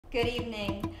Good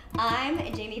evening. I'm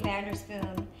Jamie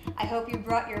Vanderspoon. I hope you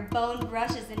brought your bone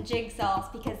brushes and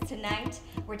jigsaws because tonight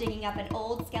we're digging up an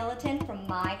old skeleton from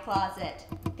my closet.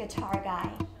 Guitar Guy.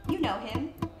 You know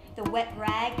him. The wet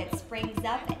rag that springs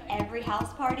up at every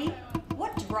house party.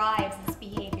 What drives this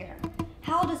behavior?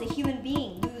 How does a human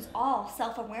being lose all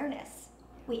self-awareness?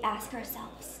 We ask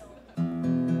ourselves.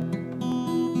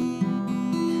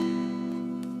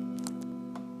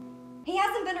 He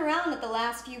hasn't been around at the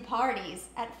last few parties.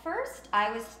 At first,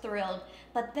 I was thrilled,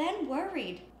 but then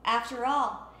worried. After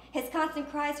all, his constant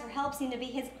cries for help seemed to be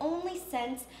his only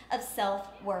sense of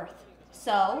self-worth.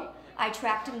 So, I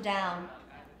tracked him down.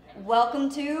 Welcome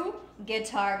to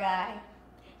Guitar Guy,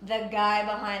 the guy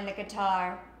behind the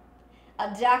guitar.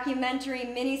 A documentary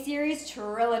miniseries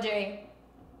trilogy.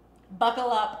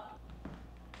 Buckle up.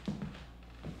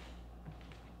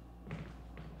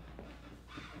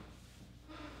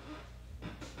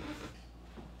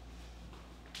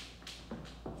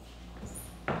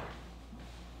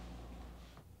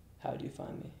 How do you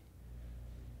find me?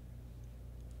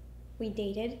 We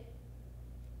dated.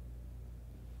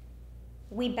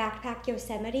 We backpacked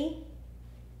Yosemite.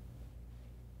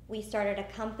 We started a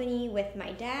company with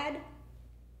my dad.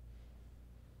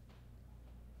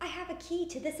 I have a key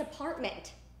to this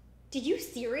apartment. Did you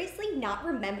seriously not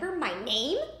remember my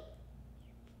name?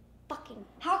 Fucking.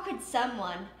 How could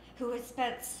someone who has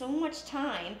spent so much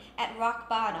time at rock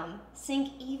bottom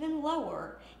sink even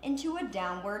lower into a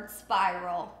downward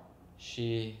spiral?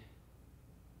 She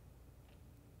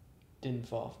didn't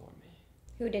fall for me.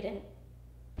 Who didn't?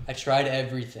 I tried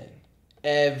everything.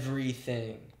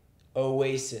 Everything.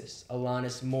 Oasis,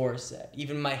 Alanis Morissette,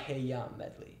 even my Hey Ya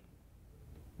medley.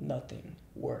 Nothing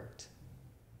worked.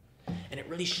 And it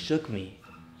really shook me,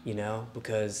 you know,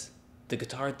 because the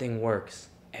guitar thing works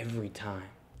every time.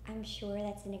 I'm sure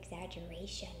that's an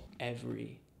exaggeration.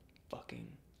 Every fucking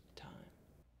time.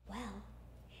 Well,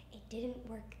 it didn't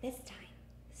work this time.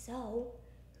 So,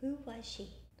 who was she?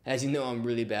 As you know, I'm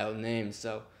really bad with names,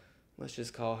 so let's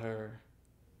just call her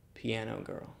Piano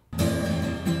Girl.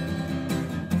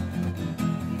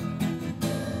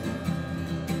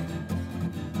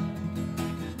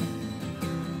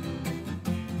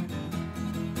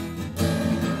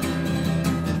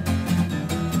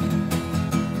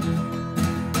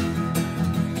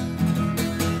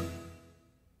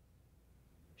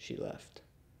 She left,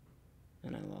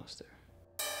 and I lost her.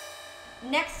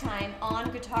 Next time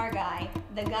on Guitar Guy,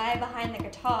 the guy behind the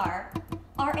guitar,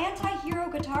 our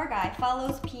anti-hero guitar guy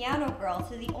follows Piano Girl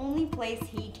to the only place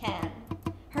he can,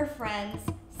 her friend's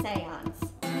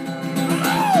seance.